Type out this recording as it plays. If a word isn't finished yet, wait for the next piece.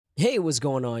Hey, what's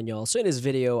going on, y'all? So in this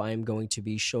video, I'm going to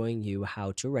be showing you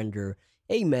how to render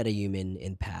a metahuman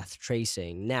in path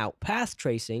tracing. Now, path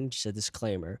tracing, just a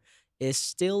disclaimer, is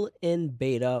still in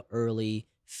beta early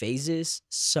phases,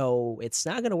 so it's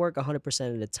not going to work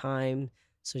 100% of the time.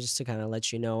 So just to kind of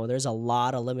let you know, there's a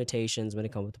lot of limitations when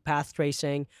it comes to path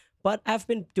tracing, but I've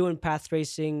been doing path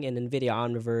tracing in NVIDIA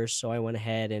Omniverse, so I went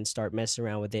ahead and start messing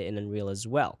around with it in Unreal as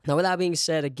well. Now, with that being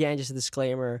said, again, just a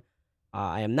disclaimer,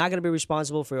 I am not going to be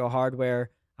responsible for your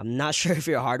hardware. I'm not sure if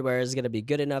your hardware is going to be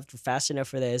good enough, fast enough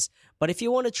for this. But if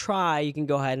you want to try, you can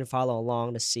go ahead and follow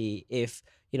along to see if,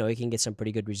 you can get some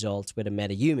pretty good results with a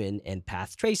metahuman and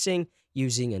path tracing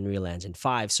using Unreal Engine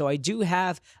 5. So I do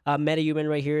have a metahuman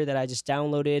right here that I just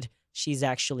downloaded. She's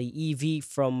actually Evie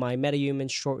from my metahuman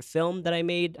short film that I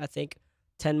made, I think,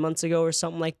 10 months ago or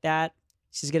something like that.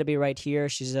 She's going to be right here.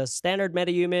 She's a standard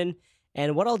metahuman.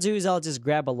 And what I'll do is I'll just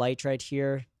grab a light right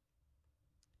here.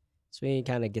 So we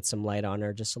can kind of get some light on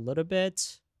her just a little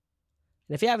bit.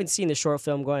 And if you haven't seen the short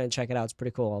film, go ahead and check it out. It's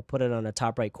pretty cool. I'll put it on the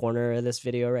top right corner of this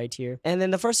video right here. And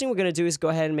then the first thing we're going to do is go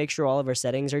ahead and make sure all of our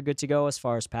settings are good to go as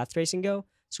far as path tracing go.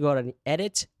 So go to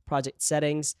Edit, Project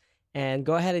Settings, and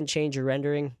go ahead and change your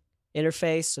rendering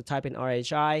interface. So type in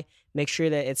RHI. Make sure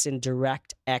that it's in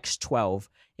DirectX 12.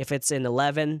 If it's in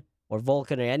 11 or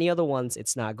Vulkan or any other ones,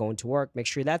 it's not going to work. Make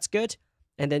sure that's good.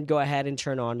 And then go ahead and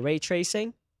turn on ray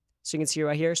tracing. So you can see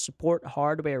right here, support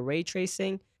hardware ray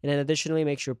tracing. And then additionally,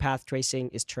 make sure path tracing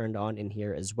is turned on in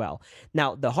here as well.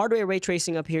 Now, the hardware ray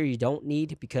tracing up here, you don't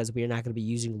need because we are not going to be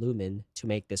using Lumen to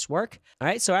make this work. All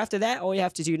right, so after that, all you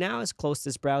have to do now is close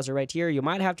this browser right here. You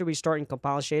might have to restart and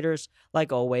compile shaders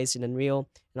like always in Unreal.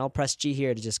 And I'll press G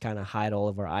here to just kind of hide all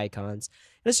of our icons.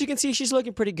 And as you can see, she's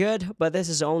looking pretty good, but this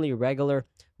is only regular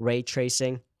ray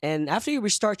tracing. And after you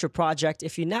restart your project,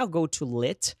 if you now go to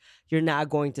Lit, you're now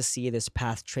going to see this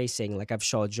path tracing like I've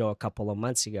showed you a couple of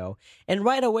months ago. And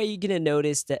right away, you're going to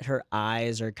notice that her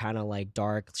eyes are kind of like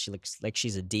dark. She looks like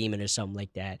she's a demon or something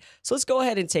like that. So let's go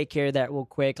ahead and take care of that real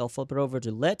quick. I'll flip it over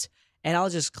to Lit, and I'll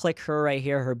just click her right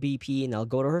here, her BP, and I'll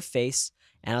go to her face,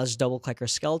 and I'll just double click her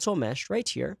skeletal mesh right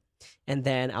here. And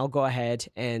then I'll go ahead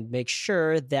and make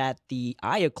sure that the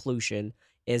eye occlusion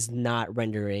is not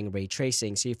rendering ray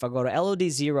tracing. So if I go to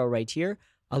LOD0 right here,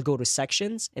 I'll go to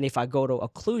sections. And if I go to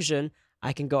occlusion,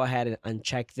 I can go ahead and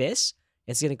uncheck this.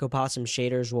 It's going to compile some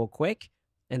shaders real quick.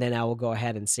 And then I will go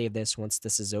ahead and save this once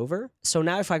this is over. So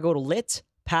now if I go to lit,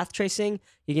 path tracing,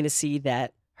 you're going to see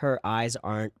that her eyes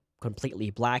aren't completely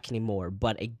black anymore.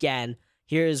 But again,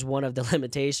 here's one of the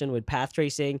limitations with path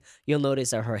tracing. You'll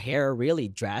notice that her hair really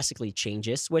drastically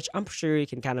changes, which I'm sure you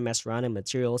can kind of mess around in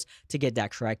materials to get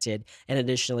that corrected. And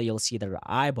additionally, you'll see that her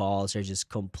eyeballs are just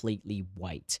completely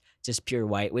white, just pure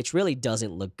white, which really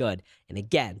doesn't look good. And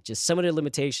again, just some of the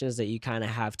limitations that you kind of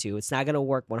have to. It's not going to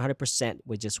work 100%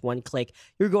 with just one click.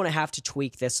 You're going to have to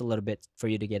tweak this a little bit for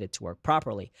you to get it to work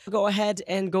properly. Go ahead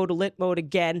and go to lit mode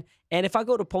again. And if I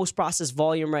go to post-process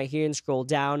volume right here and scroll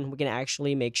down, we can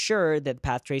actually make sure that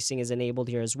path tracing is enabled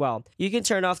here as well. You can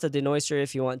turn off the denoiser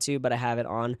if you want to, but I have it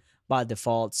on by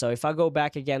default. So if I go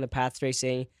back again to path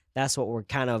tracing, that's what we're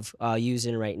kind of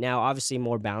using right now. Obviously,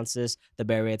 more bounces, the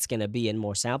better it's going to be, and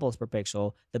more samples per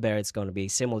pixel, the better it's going to be,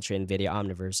 similar to NVIDIA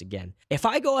Omniverse again. If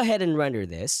I go ahead and render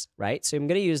this, right, so I'm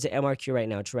going to use the MRQ right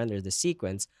now to render the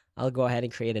sequence. I'll go ahead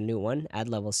and create a new one, add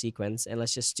level sequence, and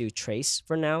let's just do trace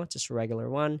for now, just a regular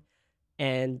one.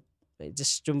 And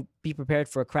just to be prepared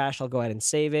for a crash, I'll go ahead and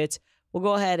save it. We'll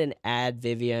go ahead and add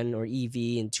Vivian or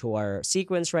Evie into our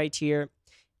sequence right here.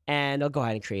 And I'll go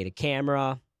ahead and create a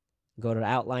camera. Go to the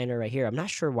outliner right here. I'm not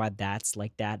sure why that's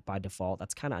like that by default.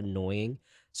 That's kind of annoying.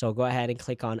 So go ahead and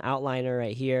click on outliner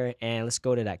right here. And let's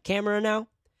go to that camera now.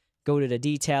 Go to the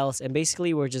details. And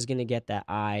basically, we're just going to get that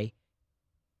eye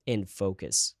in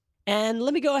focus. And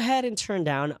let me go ahead and turn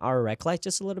down our rec light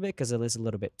just a little bit because it is a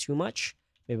little bit too much.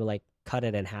 Maybe like cut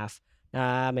it in half.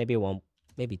 Maybe one,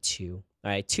 maybe two. All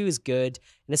right, 2 is good.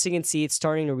 And as you can see, it's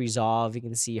starting to resolve. You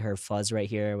can see her fuzz right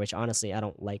here, which honestly, I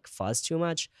don't like fuzz too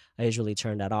much. I usually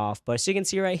turn that off. But as you can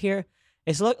see right here,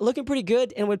 it's looking pretty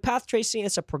good. And with path tracing,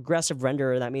 it's a progressive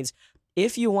renderer. That means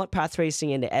if you want path tracing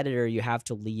in the editor, you have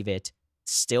to leave it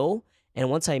still.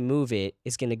 And once I move it,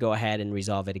 it's going to go ahead and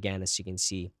resolve it again, as you can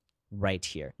see right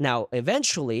here. Now,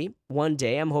 eventually, one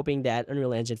day, I'm hoping that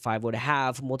Unreal Engine 5 would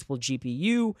have multiple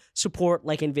GPU support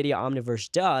like NVIDIA Omniverse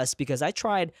does, because I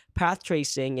tried path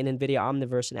tracing in NVIDIA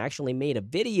Omniverse and actually made a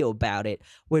video about it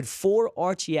with 4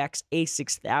 RTX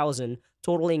A6000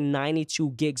 totaling 92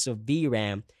 gigs of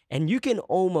VRAM, and you can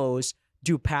almost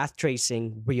do path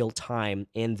tracing real time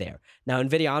in there. Now,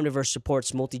 NVIDIA Omniverse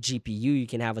supports multi-GPU. You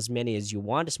can have as many as you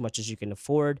want, as much as you can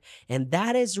afford. And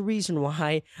that is the reason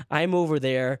why I'm over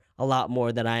there a lot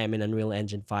more than I am in Unreal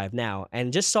Engine 5 now.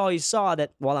 And just so you saw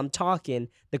that while I'm talking,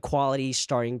 the quality is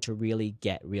starting to really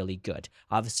get really good.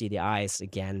 Obviously, the eyes,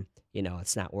 again,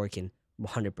 it's not working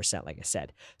 100% like I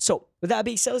said. So with that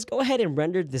being said, let's go ahead and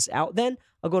render this out then.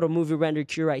 I'll go to movie render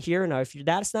queue right here. Now, if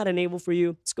that's not enabled for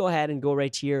you, let's go ahead and go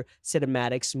right here,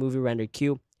 cinematics, movie render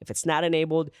queue. If it's not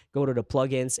enabled, go to the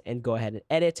plugins and go ahead and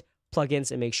edit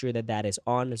plugins and make sure that that is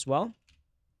on as well.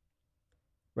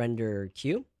 Render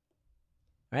queue.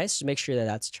 All right, so make sure that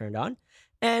that's turned on.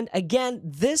 And again,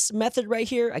 this method right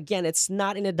here, again, it's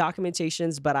not in the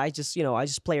documentations, but I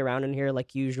just play around in here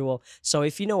like usual. So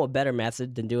if you know a better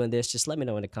method than doing this, just let me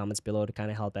know in the comments below to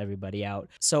kind of help everybody out.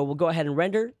 So we'll go ahead and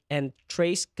render and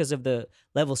trace because of the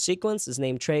level sequence is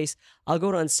named trace. I'll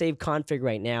go to unsave config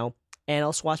right now, and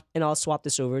I'll swap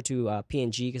this over to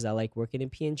PNG because I like working in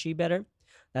PNG better.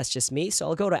 That's just me. So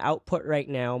I'll go to output right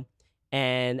now,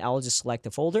 and I'll just select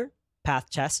a folder. Path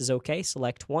test is okay.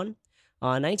 Select one.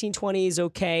 1920 is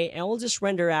okay, and we'll just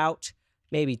render out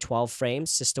maybe 12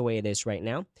 frames, just the way it is right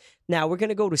now. Now, we're going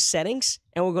to go to settings,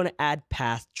 and we're going to add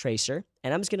path tracer,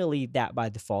 and I'm just going to leave that by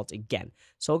default again.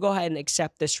 So I'll go ahead and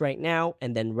accept this right now,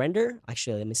 and then render.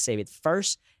 Actually, let me save it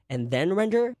first, and then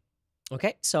render.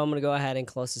 Okay, so I'm going to go ahead and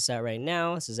close this out right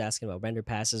now. This is asking about render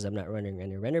passes. I'm not rendering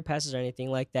any render passes or anything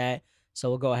like that, so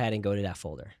we'll go ahead and go to that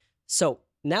folder. So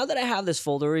now that I have this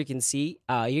folder, you can see,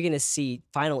 you're going to see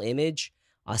final image.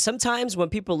 Sometimes when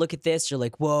people look at this, you're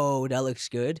like, whoa, that looks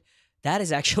good. That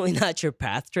is actually not your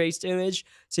path traced image.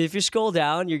 So if you scroll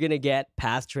down, you're going to get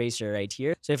path tracer right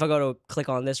here. So if I go to click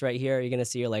on this right here, you're going to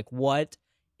see you're like, what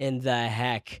in the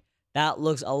heck? That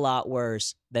looks a lot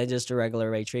worse than just a regular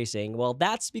ray tracing. Well,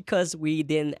 that's because we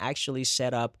didn't actually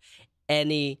set up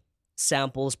any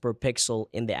samples per pixel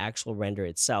in the actual render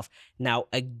itself. Now,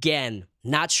 again,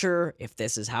 not sure if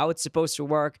this is how it's supposed to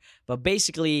work, but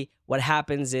basically what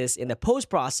happens is in the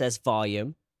post-process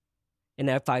volume, and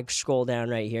if I scroll down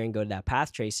right here and go to that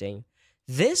path tracing,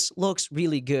 this looks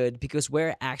really good because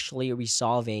we're actually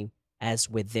resolving as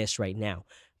with this right now.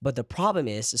 But the problem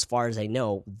is, as far as I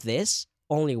know, this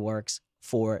only works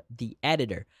for the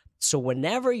editor. So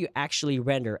whenever you actually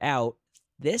render out,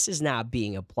 this is not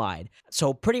being applied.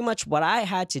 So pretty much what I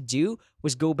had to do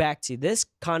was go back to this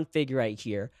config right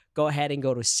here, go ahead and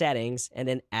go to settings, and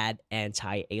then add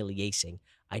anti-aliasing.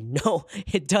 I know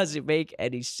it doesn't make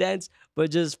any sense, but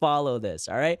just follow this,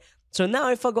 all right? So now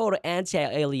if I go to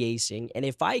anti-aliasing, and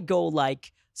if I go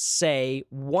like, say,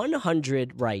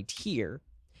 100 right here,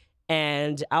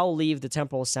 and I'll leave the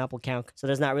temporal sample count. So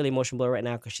there's not really motion blur right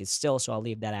now because she's still, so I'll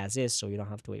leave that as is so you don't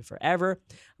have to wait forever.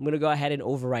 I'm going to go ahead and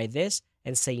override this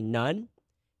and say none.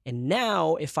 And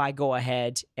now if I go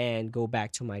ahead and go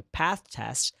back to my path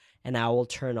test, and I will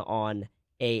turn on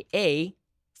AA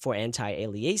for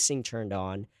anti-aliasing turned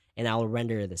on, and I'll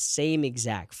render the same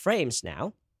exact frames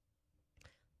now.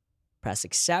 Press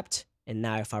accept, and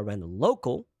now if I run the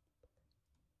local,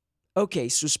 okay,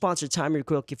 so sponsor time real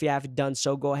quick. If you haven't done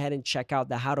so, go ahead and check out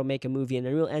the How to Make a Movie in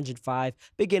Unreal Engine 5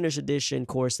 Beginner's Edition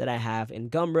course that I have in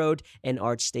Gumroad and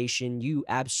ArtStation. You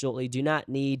absolutely do not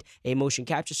need a motion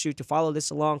capture suite to follow this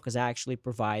along because I actually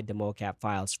provide the mocap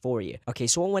files for you. Okay,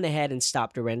 so I went ahead and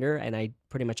stopped the render, and I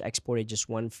pretty much exported just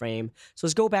one frame. So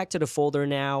let's go back to the folder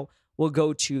now. We'll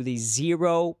go to the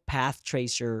 0 path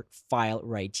tracer file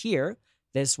right here.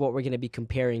 This is what we're going to be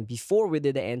comparing before we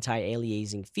did the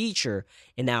anti-aliasing feature.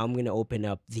 And now I'm going to open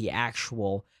up the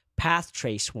actual path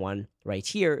trace one right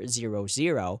here,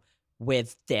 0,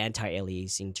 with the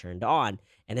anti-aliasing turned on.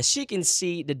 And as you can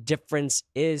see, the difference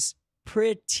is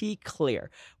pretty clear.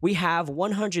 We have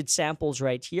 100 samples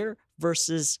right here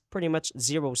versus pretty much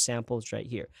 0 samples right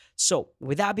here. So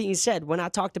with that being said, when I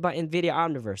talked about NVIDIA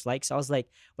Omniverse, so I was like,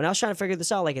 when I was trying to figure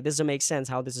this out, like it doesn't make sense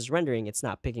how this is rendering, it's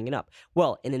not picking it up.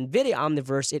 Well, in NVIDIA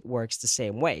Omniverse, it works the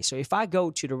same way. So if I go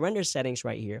to the render settings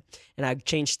right here, and I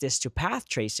change this to path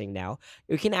tracing now,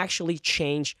 you can actually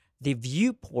change the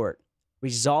viewport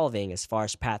resolving as far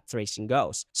as path tracing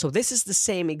goes. So this is the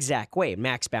same exact way,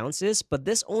 max bounces, but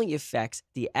this only affects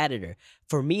the editor.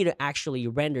 For me to actually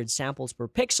render samples per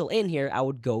pixel in here, I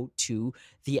would go to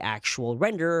the actual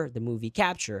renderer, the movie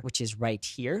capture, which is right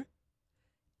here.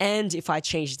 And if I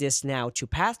change this now to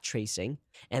path tracing,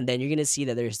 and then you're going to see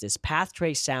that there's this path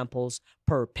trace samples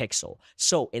per pixel.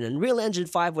 So in Unreal Engine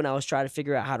 5, when I was trying to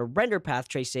figure out how to render path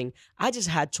tracing, I just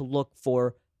had to look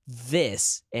for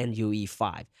this in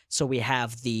UE5. So we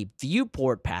have the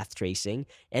viewport path tracing,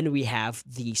 and we have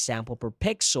the sample per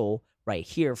pixel right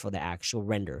here for the actual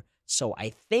render. So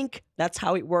I think that's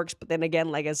how it works. But then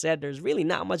again, like I said, there's really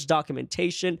not much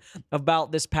documentation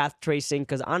about this path tracing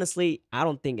because honestly, I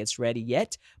don't think it's ready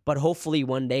yet. But hopefully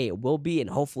one day it will be, and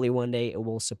hopefully one day it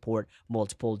will support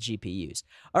multiple GPUs.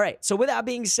 All right, so with that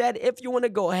being said, if you want to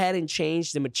go ahead and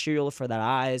change the material for that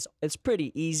eyes, it's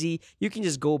pretty easy. You can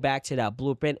just go back to that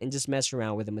blueprint and just mess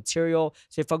around with the material.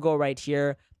 So if I go right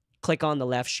here, click on the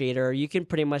left shader, you can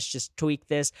pretty much just tweak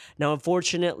this. Now,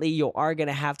 unfortunately, you are going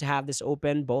to have this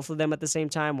open, both of them at the same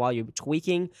time while you're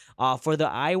tweaking. For the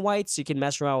eye whites, you can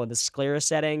mess around with the sclera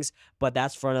settings, but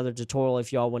that's for another tutorial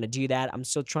if y'all want to do that. I'm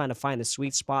still trying to find the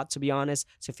sweet spot, to be honest.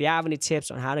 So if you have any tips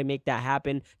on how to make that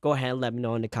happen, go ahead and let me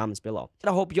know in the comments below.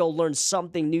 And I hope y'all learned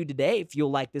something new today. If you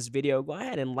like this video, go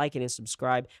ahead and like it and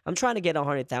subscribe. I'm trying to get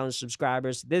 100,000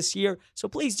 subscribers this year, so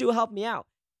please do help me out.